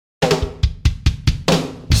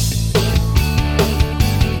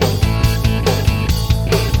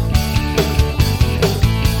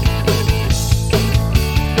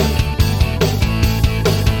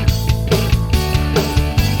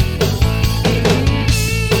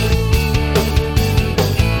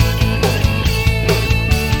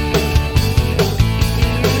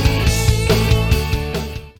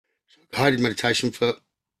guided meditation for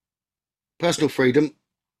personal freedom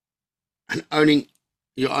and owning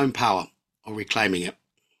your own power or reclaiming it.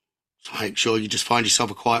 So make sure you just find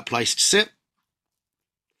yourself a quiet place to sit.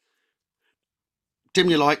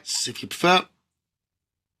 Dim your lights if you prefer.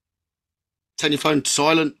 Turn your phone to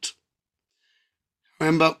silent.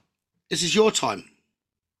 Remember, this is your time.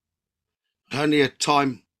 Not only a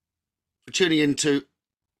time for tuning into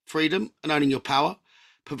freedom and owning your power,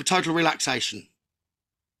 but for total relaxation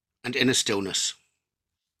and inner stillness.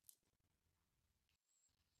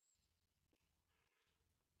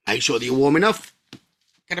 Make sure that you're warm enough.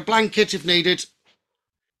 Get a blanket if needed.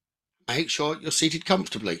 Make sure you're seated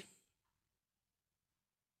comfortably.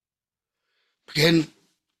 Begin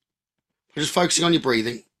by just focusing on your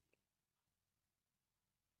breathing.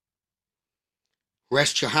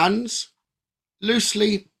 Rest your hands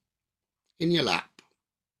loosely in your lap.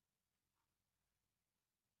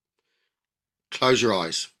 Close your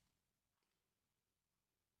eyes.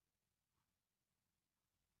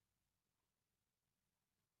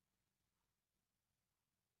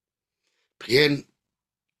 Begin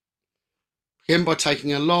by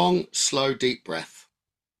taking a long, slow, deep breath.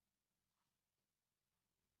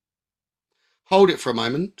 Hold it for a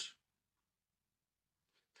moment,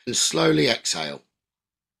 and slowly exhale.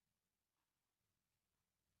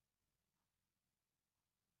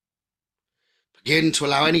 Begin to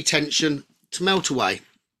allow any tension to melt away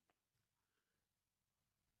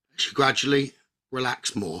as you gradually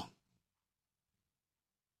relax more.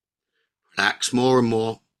 Relax more and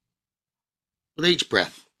more with each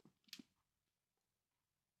breath.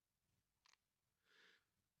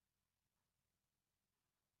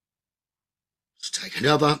 Just take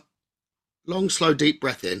another long, slow, deep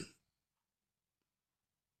breath in.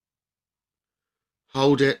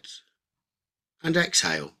 Hold it and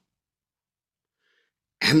exhale,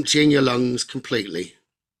 emptying your lungs completely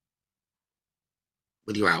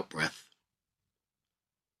with your out breath.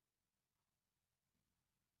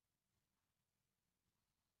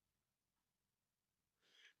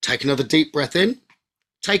 Take another deep breath in,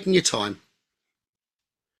 taking your time.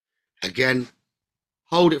 Again,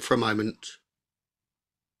 hold it for a moment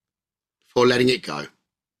before letting it go.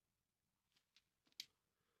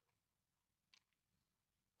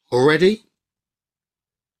 Already,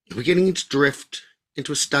 you're beginning to drift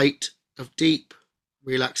into a state of deep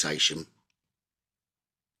relaxation.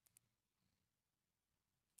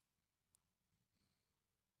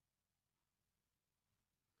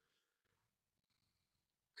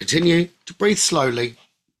 Continue to breathe slowly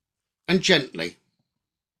and gently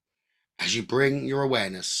as you bring the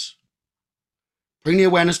awareness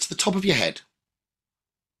to the top of your head.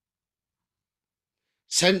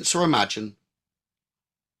 Sense or imagine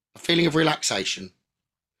a feeling of relaxation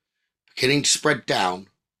beginning to spread down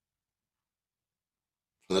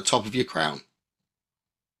from the top of your crown.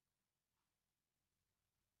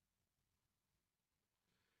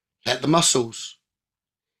 Let the muscles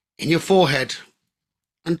in your forehead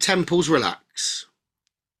and temples relax.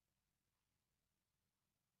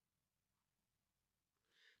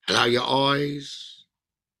 Allow your eyes,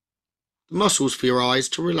 the muscles for your eyes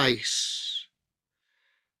to release,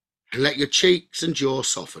 and let your cheeks and jaw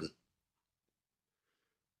soften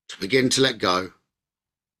to begin to let go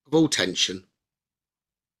of all tension.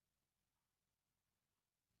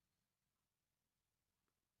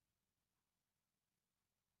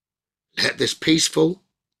 Let this peaceful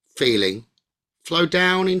feeling flow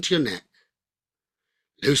down into your neck,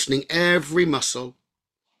 loosening every muscle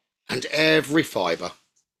and every fibre.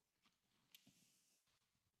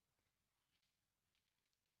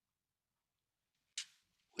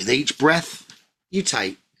 With each breath you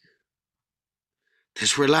take,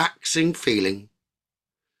 this relaxing feeling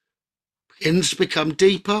begins to become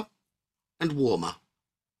deeper and warmer,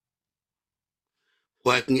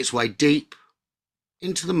 working its way deep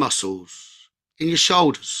into the muscles in your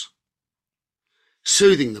shoulders,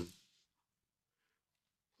 soothing them,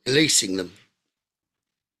 releasing them.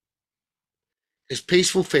 This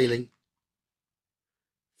peaceful feeling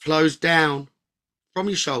flows down from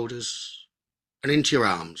your shoulders and into your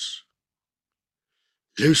arms,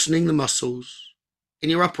 loosening the muscles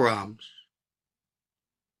in your upper arms,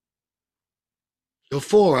 your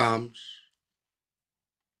forearms,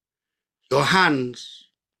 your hands,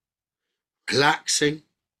 relaxing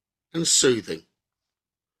and soothing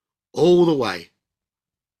all the way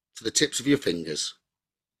to the tips of your fingers.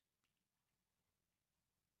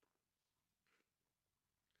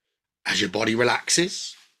 As your body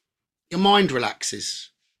relaxes, your mind relaxes,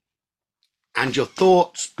 and your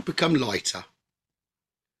thoughts become lighter.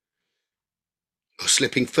 You're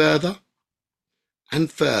slipping further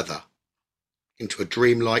and further into a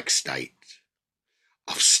dreamlike state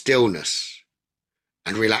of stillness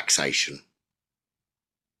and relaxation.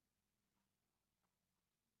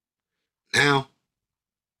 Now,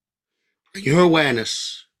 bring your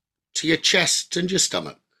awareness to your chest and your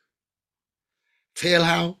stomach. Feel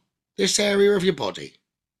how this area of your body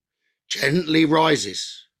gently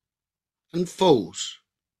rises and falls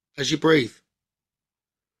as you breathe.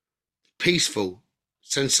 Peaceful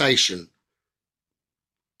sensation.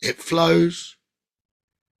 It flows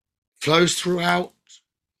throughout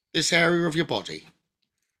this area of your body,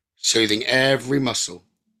 soothing every muscle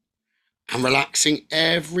and relaxing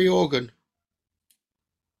every organ.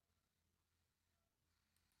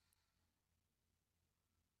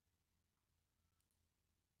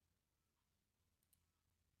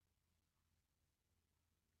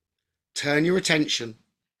 Turn your attention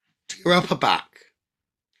to your upper back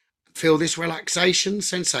and feel this relaxation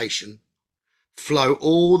sensation flow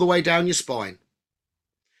all the way down your spine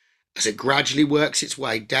as it gradually works its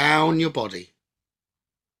way down your body.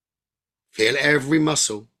 Feel every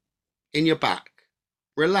muscle in your back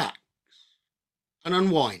relax and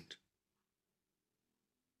unwind.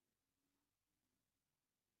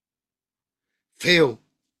 Feel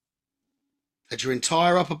that your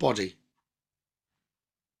entire upper body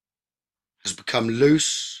has become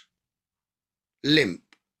loose, limp,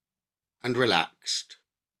 and relaxed.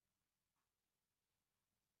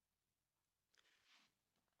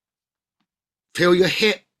 Feel your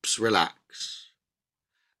hips relax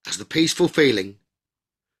as the peaceful feeling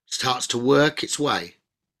starts to work its way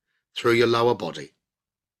through your lower body.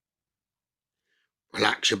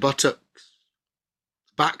 Relax your buttocks,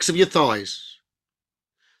 the backs of your thighs,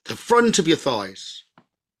 the front of your thighs.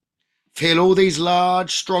 Feel all these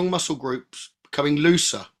large, strong muscle groups becoming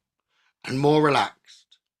looser and more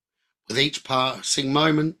relaxed with each passing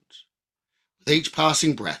moment, with each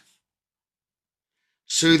passing breath.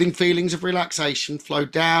 Soothing feelings of relaxation flow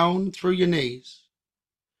down through your knees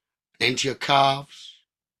and into your calves,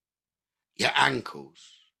 your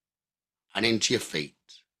ankles, and into your feet.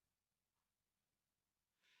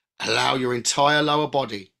 Allow your entire lower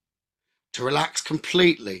body to relax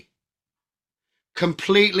completely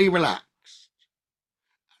relaxed.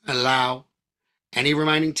 Allow any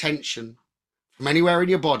remaining tension from anywhere in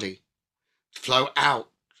your body to flow out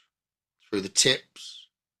through the tips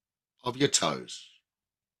of your toes.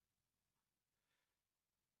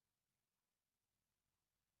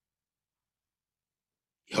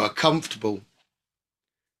 You are comfortable,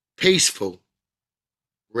 peaceful,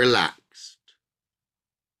 relaxed.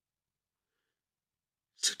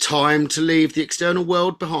 It's time to leave the external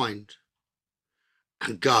world behind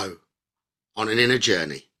and go on an inner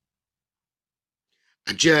journey.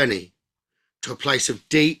 A journey to a place of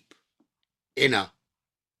deep inner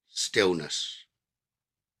stillness.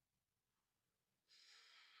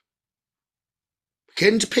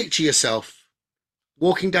 Begin to picture yourself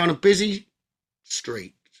walking down a busy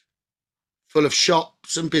street full of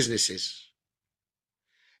shops and businesses.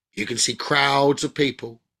 You can see crowds of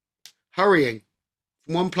people hurrying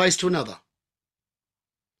from one place to another.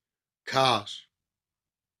 Cars,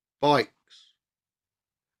 bikes,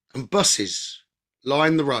 and buses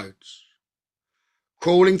line the roads,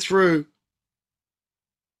 crawling through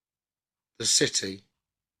the city,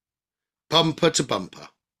 bumper to bumper,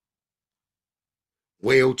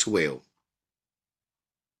 wheel to wheel.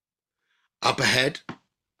 Up ahead,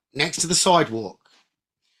 next to the sidewalk,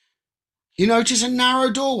 you notice a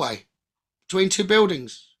narrow doorway between two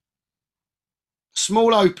buildings. A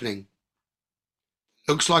small opening.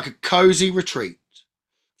 Looks like a cosy retreat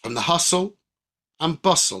from the hustle and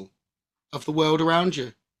bustle of the world around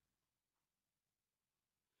you.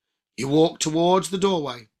 You walk towards the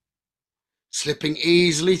doorway, slipping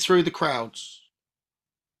easily through the crowds.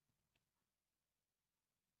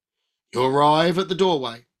 You arrive at the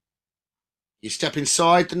doorway. You step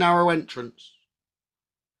inside the narrow entrance.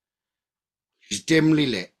 It is dimly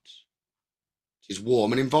lit. It is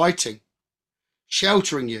warm and inviting,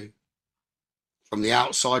 sheltering you from the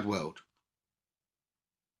outside world.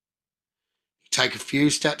 You take a few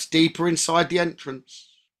steps deeper inside the entrance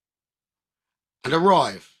and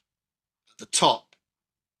arrive at the top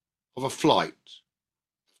of a flight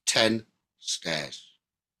of 10 stairs.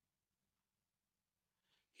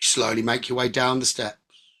 You slowly make your way down the steps.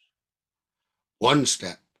 One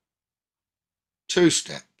step, two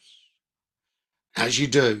steps. As you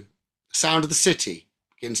do, the sound of the city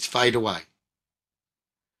begins to fade away.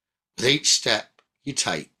 With each step you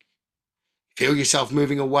take, you feel yourself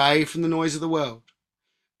moving away from the noise of the world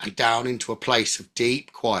and down into a place of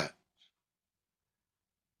deep quiet.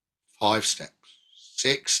 5 steps,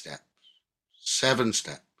 6 steps, 7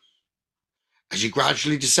 steps. As you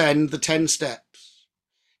gradually descend the 10 steps,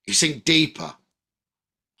 you sink deeper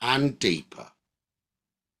and deeper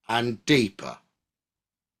and deeper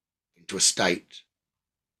into a state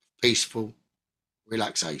of peaceful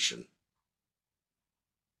relaxation.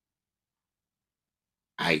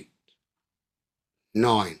 8,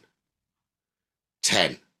 9,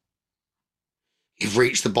 10. You've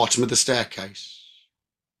reached the bottom of the staircase.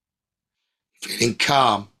 Feeling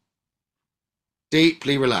calm,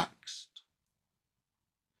 deeply relaxed.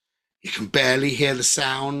 You can barely hear the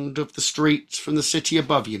sound of the streets from the city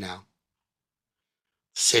above you now.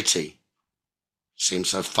 The city seems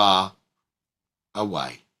so far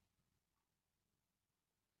away.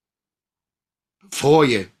 Before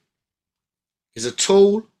you is a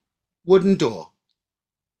tall wooden door,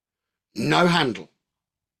 no handle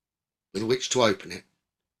with which to open it.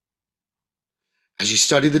 As you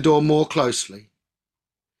study the door more closely,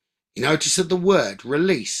 you notice that the word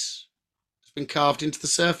release has been carved into the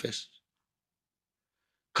surface.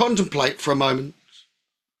 Contemplate for a moment.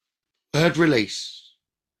 Word release.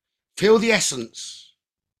 Feel the essence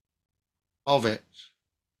of it.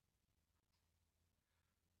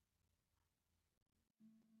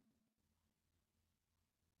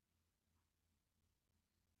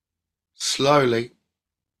 Slowly,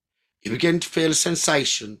 you begin to feel a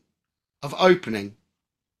sensation of opening,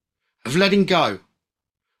 of letting go,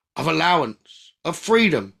 of allowance, of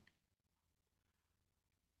freedom,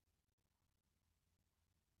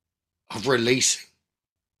 of releasing.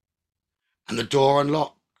 And the door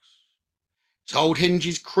unlocks, its old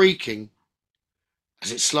hinges creaking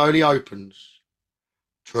as it slowly opens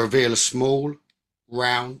to reveal a small,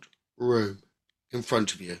 round room in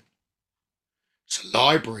front of you. It's a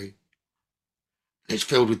library, and it's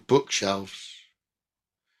filled with bookshelves.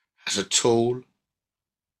 It has a tall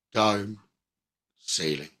dome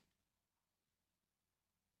ceiling.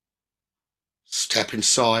 Step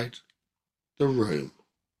inside the room.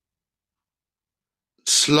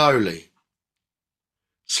 Slowly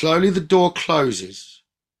the door closes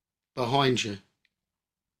behind you.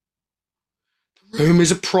 The room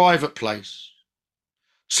is a private place,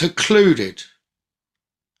 secluded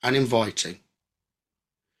and inviting.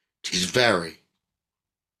 It is very,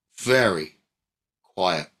 very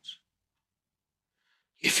quiet.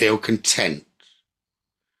 You feel content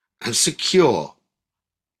and secure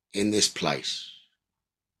in this place.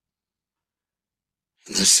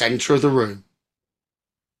 In the centre of the room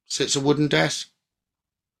sits a wooden desk,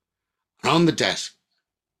 and on the desk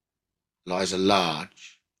lies a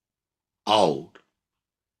large, old,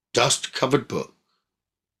 dust-covered book.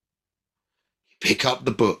 You pick up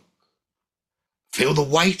the book, feel the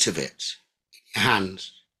weight of it in your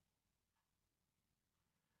hands.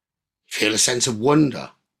 You feel a sense of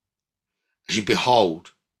wonder as you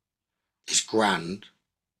behold this grand,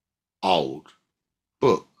 old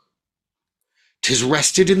book. It has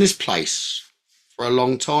rested in this place for a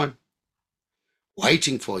long time,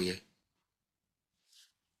 waiting for you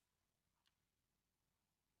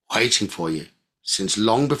since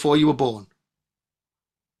long before you were born.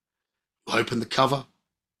 You open the cover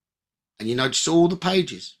and you notice all the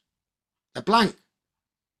pages, they're blank.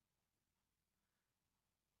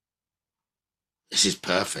 This is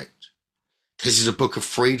perfect. This is a book of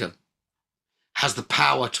freedom. It has the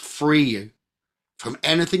power to free you from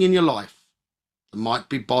anything in your life that might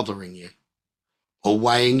be bothering you or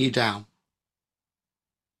weighing you down.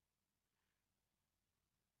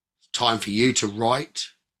 It's time for you to write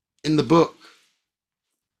in the book.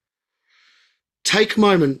 Take a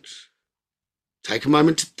moment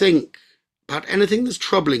to think about anything that's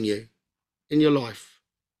troubling you in your life.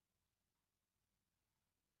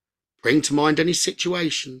 Bring to mind any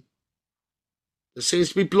situation that seems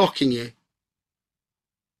to be blocking you.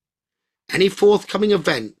 Any forthcoming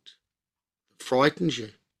event that frightens you.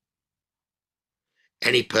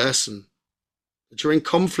 Any person that you're in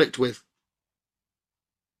conflict with.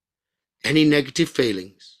 Any negative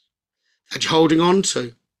feelings that you're holding on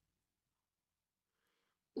to.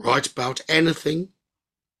 Write about anything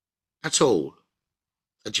at all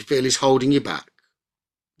that you feel is holding you back,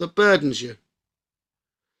 that burdens you.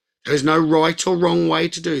 There is no right or wrong way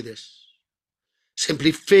to do this.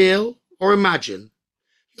 Simply feel or imagine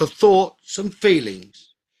your thoughts and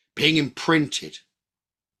feelings being imprinted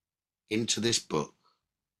into this book.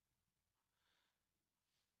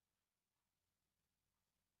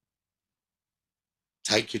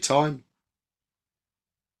 Take your time.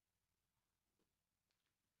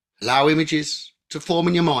 Allow images to form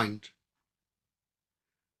in your mind.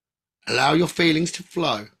 Allow your feelings to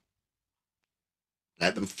flow.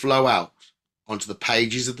 Let them flow out onto the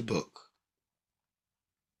pages of the book.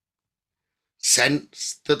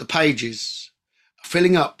 Sense that the pages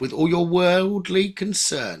filling up with all your worldly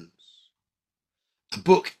concerns, the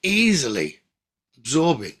book easily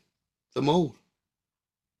absorbing them all.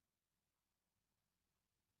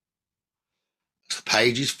 As the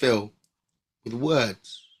pages fill with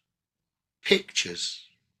words, pictures,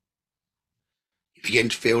 you begin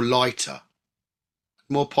to feel lighter,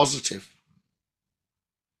 more positive.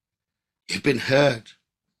 You've been heard,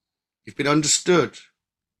 you've been understood,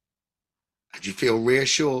 and you feel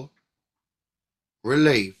reassured,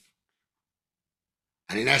 relieved,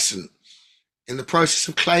 and in essence, in the process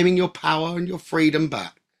of claiming your power and your freedom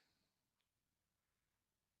back.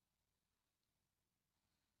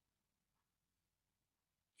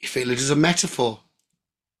 You feel it as a metaphor,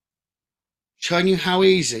 showing you how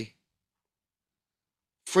easy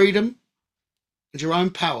freedom and your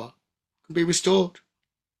own power can be restored.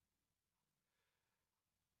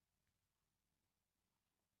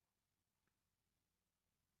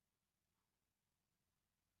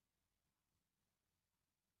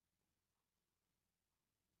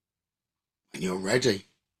 When you're ready,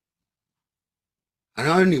 and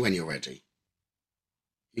only when you're ready,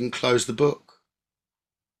 you can close the book.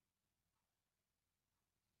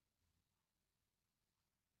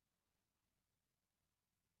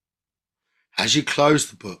 As you close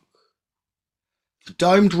the book, the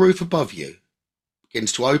domed roof above you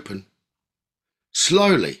begins to open.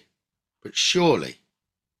 Slowly, but surely,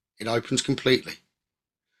 it opens completely,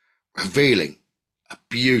 revealing a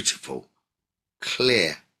beautiful,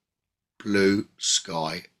 clear blue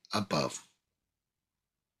sky above.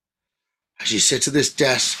 As you sit at this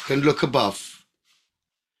desk and look above,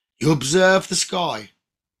 you observe the sky.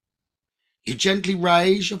 You gently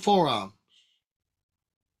raise your forearms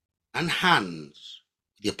and hands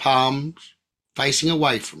with your palms facing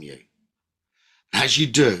away from you. And as you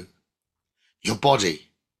do, your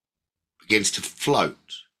body begins to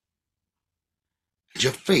float, and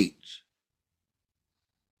your feet,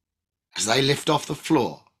 as they lift off the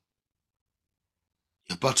floor,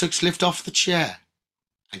 your buttocks lift off the chair,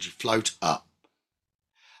 and you float up.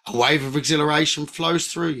 A wave of exhilaration flows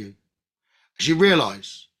through you as you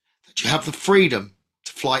realize that you have the freedom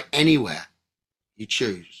to fly anywhere you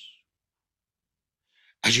choose.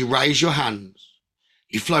 As you raise your hands,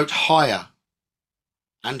 you float higher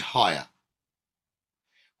and higher.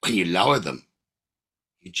 When you lower them,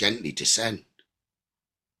 you gently descend.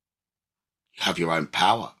 You have your own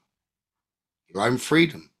power, your own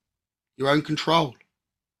freedom, your own control.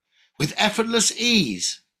 With effortless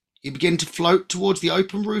ease, you begin to float towards the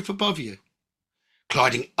open roof above you,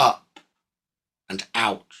 gliding up and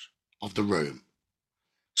out of the room,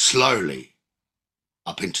 slowly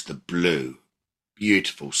up into the blue,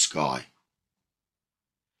 beautiful sky.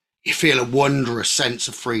 You feel a wondrous sense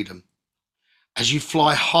of freedom as you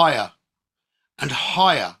fly higher and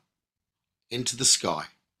higher into the sky.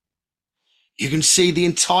 You can see the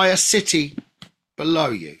entire city below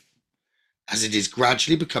you as it is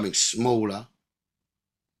gradually becoming smaller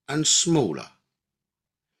and smaller.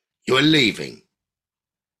 You are leaving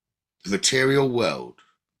the material world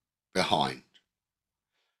behind,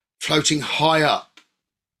 floating high up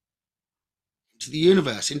into the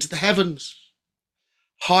universe, into the heavens.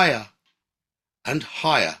 Higher and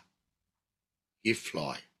higher you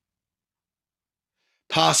fly,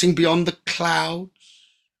 passing beyond the clouds,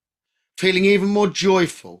 feeling even more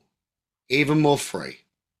joyful, even more free.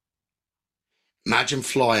 Imagine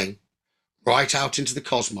flying right out into the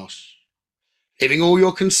cosmos, leaving all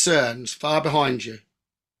your concerns far behind you.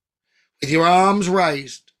 With your arms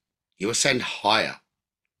raised, you ascend higher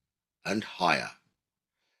and higher,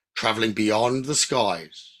 traveling beyond the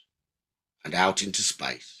skies and out into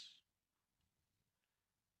space.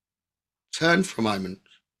 Turn for a moment,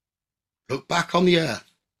 look back on the earth.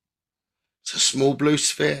 It's a small blue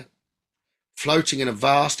sphere, floating in a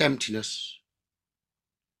vast emptiness.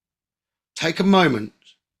 Take a moment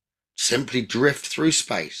to simply drift through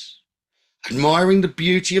space, admiring the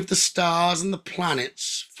beauty of the stars and the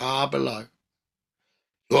planets far below.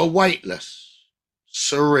 You are weightless,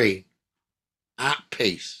 serene, at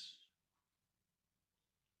peace.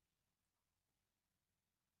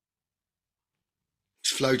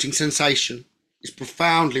 This floating sensation is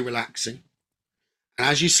profoundly relaxing, and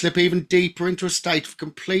as you slip even deeper into a state of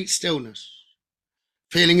complete stillness,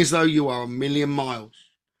 feeling as though you are a million miles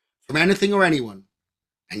from anything or anyone,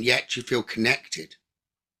 and yet you feel connected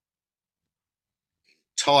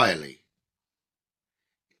entirely,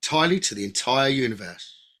 entirely to the entire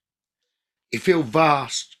universe. You feel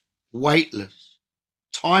vast, weightless,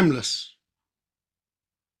 timeless.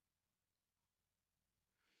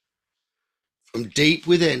 From deep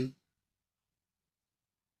within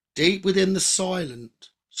the silent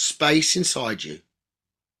space inside you,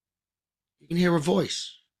 you can hear a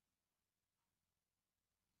voice.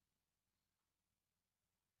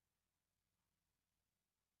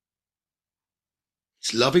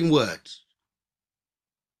 It's loving words.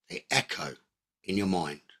 They echo in your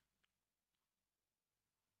mind.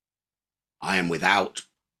 I am without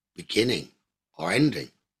beginning or ending.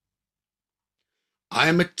 I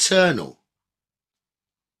am eternal.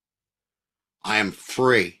 I am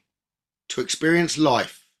free to experience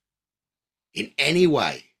life in any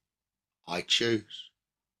way I choose.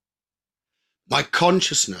 My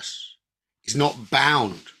consciousness is not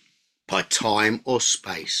bound by time or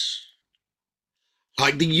space.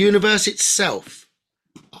 Like the universe itself,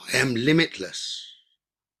 I am limitless.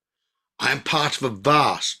 I am part of a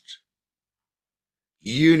vast,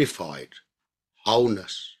 unified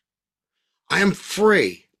wholeness. I am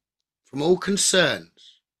free from all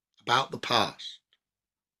concerns about the past.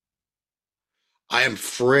 I am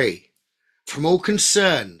free from all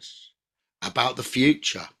concerns about the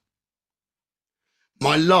future.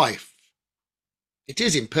 My life, it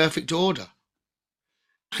is in perfect order,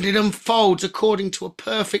 and it unfolds according to a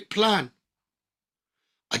perfect plan.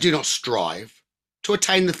 I do not strive to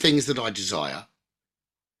attain the things that I desire.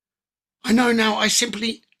 I know now I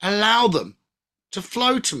simply allow them to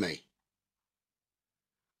flow to me.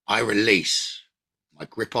 I release my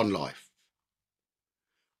grip on life.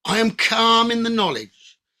 I am calm in the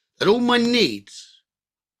knowledge that all my needs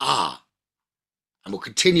are and will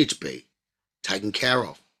continue to be taken care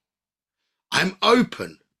of. I am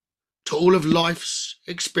open to all of life's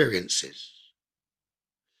experiences.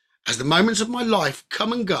 As the moments of my life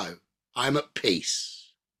come and go, I am at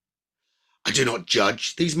peace. I do not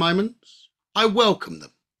judge these moments. I welcome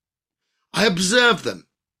them. I observe them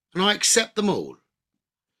and I accept them all.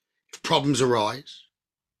 If problems arise,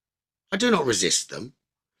 I do not resist them.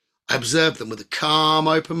 I observe them with a calm,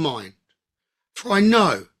 open mind, for I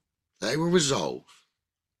know they will resolve.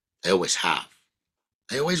 They always have.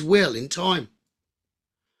 They always will in time.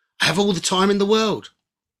 I have all the time in the world.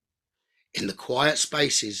 In the quiet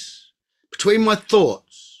spaces between my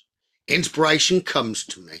thoughts, inspiration comes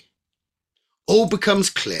to me. All becomes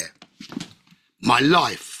clear. My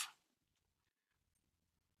life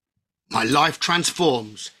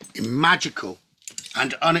transforms in magical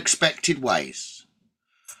and unexpected ways.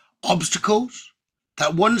 Obstacles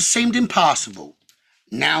that once seemed impassable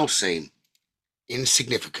now seem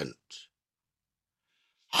insignificant.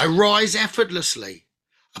 I rise effortlessly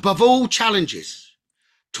above all challenges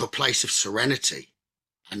to a place of serenity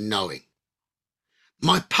and knowing.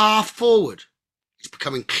 My path forward is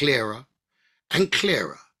becoming clearer and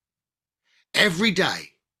clearer. Every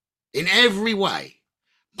day, in every way,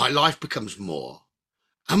 my life becomes more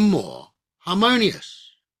and more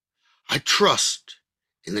harmonious. I trust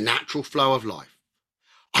in the natural flow of life.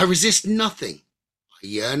 I resist nothing. I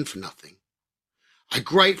yearn for nothing. I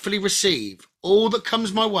gratefully receive all that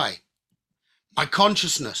comes my way. My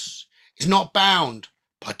consciousness is not bound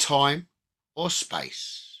by time or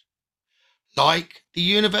space. Like the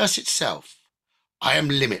universe itself, I am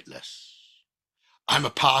limitless. I am a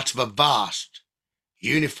part of a vast,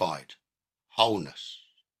 unified wholeness.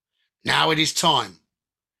 Now it is time.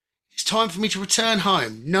 It's time for me to return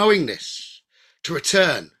home, knowing this, to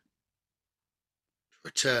return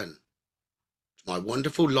to my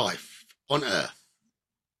wonderful life on earth.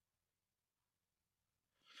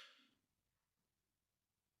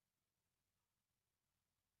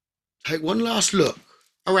 Take one last look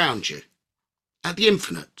around you at the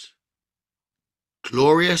infinite,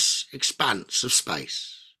 glorious expanse of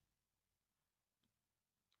space.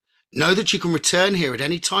 Know that you can return here at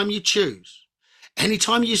any time you choose, any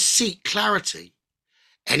time you seek clarity,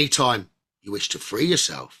 any time you wish to free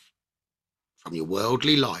yourself from your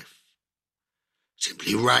worldly life.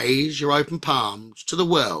 Simply raise your open palms to the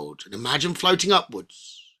world and imagine floating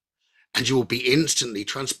upwards, and you will be instantly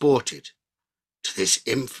transported to this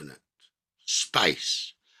infinite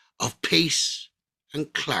space of peace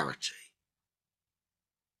and clarity.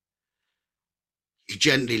 You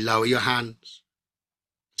gently lower your hands,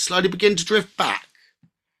 slowly begin to drift back,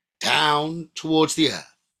 down towards the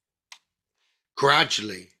earth.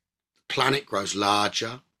 Gradually, the planet grows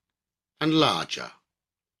larger and larger.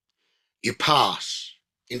 You pass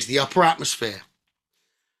into the upper atmosphere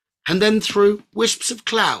and then through wisps of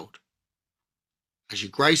cloud as you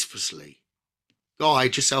gracefully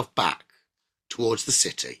guide yourself back towards the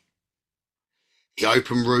city. The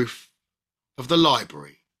open roof of the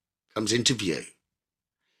library comes into view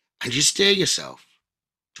and you steer yourself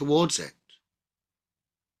towards it.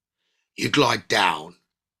 You glide down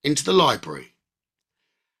into the library,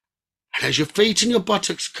 and as your feet and your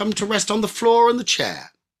buttocks come to rest on the floor and the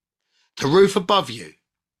chair, the roof above you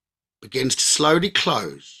begins to slowly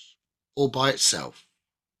close all by itself.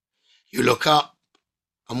 You look up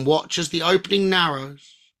and watch as the opening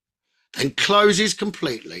narrows, then closes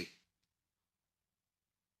completely.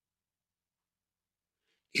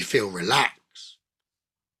 You feel relaxed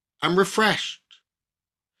and refreshed.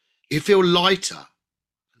 You feel lighter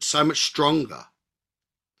and so much stronger than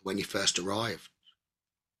when you first arrived.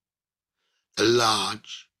 The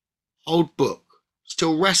large, old book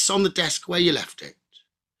still rests on the desk where you left it.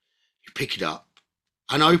 You pick it up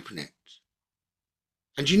and open it,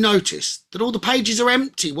 and you notice that all the pages are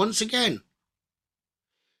empty once again.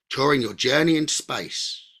 During your journey into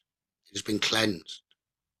space, it has been cleansed.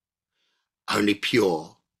 Only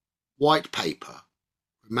pure, white paper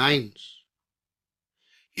remains.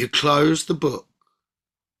 You close the book.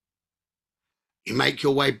 You make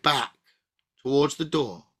your way back towards the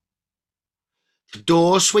door. The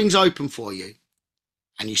door swings open for you,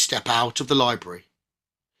 and you step out of the library.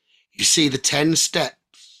 You see the 10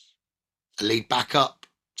 steps that lead back up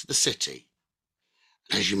to the city.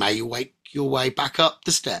 And as you make your way back up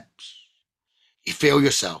the steps, you feel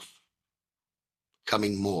yourself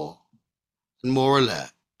becoming more and more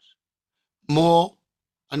alert, more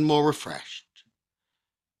and more refreshed.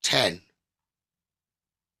 10,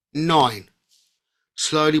 9,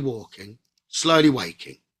 slowly walking, slowly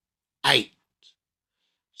waking. 8,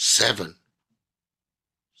 7,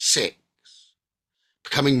 6,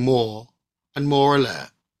 becoming more and more alert.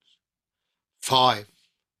 5,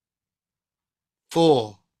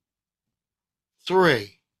 4,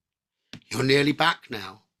 3, you're nearly back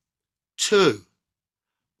now. 2,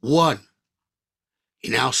 1, you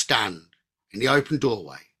now stand in the open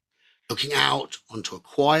doorway, looking out onto a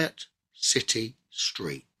quiet city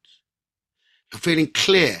street. You're feeling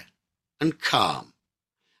clear and calm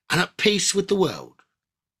and at peace with the world.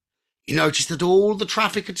 You notice that all the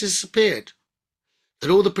traffic has disappeared, that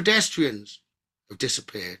all the pedestrians have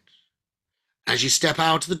disappeared. As you step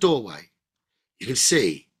out of the doorway, you can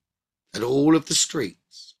see that all of the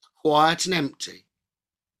streets are quiet and empty.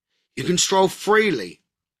 You can stroll freely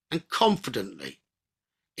and confidently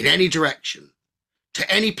in any direction, to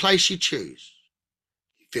any place you choose.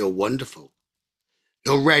 You feel wonderful.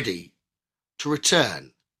 You're ready to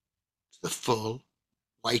return to the full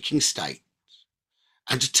waking state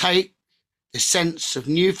and to take this sense of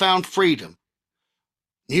newfound freedom,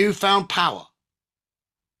 newfound power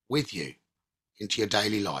with you into your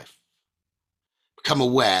daily life. Become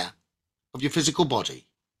aware of your physical body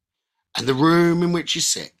and the room in which you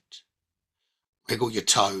sit. Wiggle your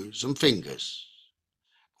toes and fingers.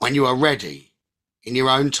 When you are ready, in your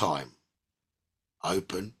own time,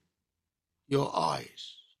 open your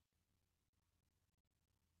eyes.